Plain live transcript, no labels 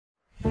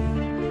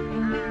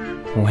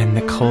when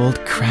the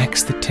cold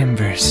cracks the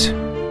timbers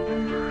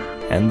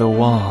and the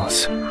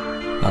walls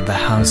of the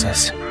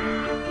houses,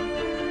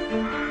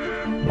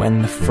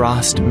 when the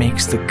frost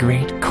makes the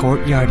great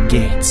courtyard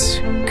gates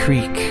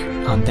creak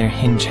on their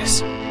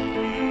hinges,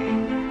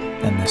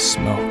 and the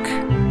smoke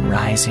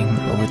rising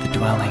over the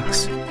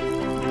dwellings.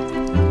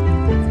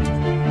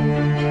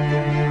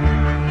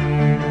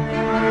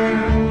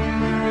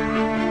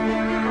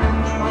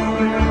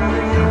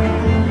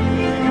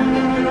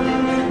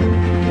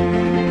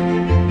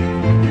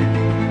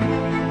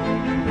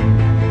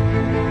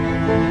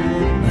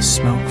 The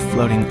smoke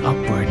floating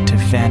upward to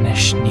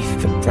vanish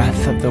neath the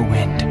breath of the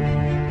wind.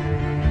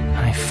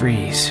 I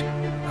freeze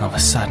of a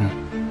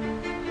sudden.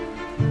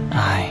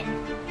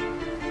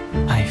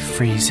 I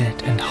freeze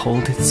it and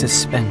hold it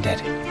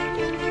suspended.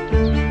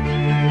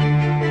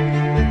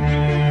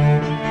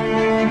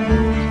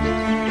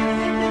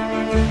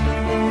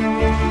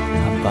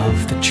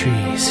 Above the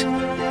trees,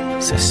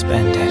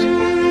 suspended.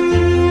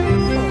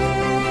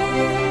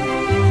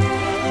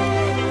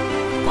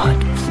 What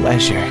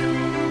pleasure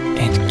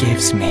it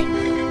gives me.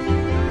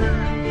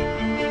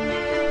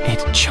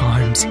 It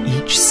charms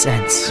each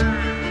sense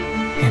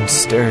and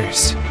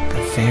stirs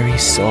the very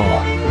soul.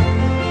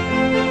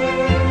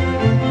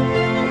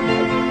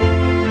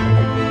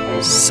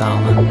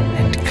 Solemn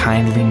and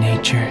kindly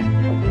nature,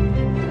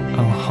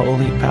 O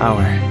holy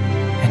power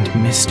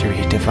and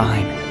mystery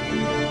divine,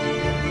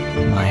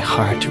 my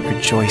heart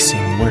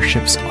rejoicing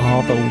worships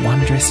all the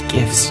wondrous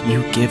gifts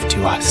you give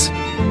to us.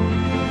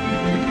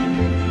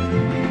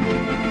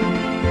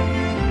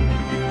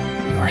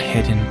 Your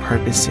hidden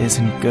purposes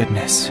and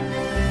goodness,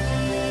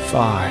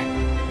 far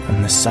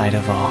from the sight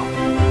of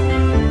all.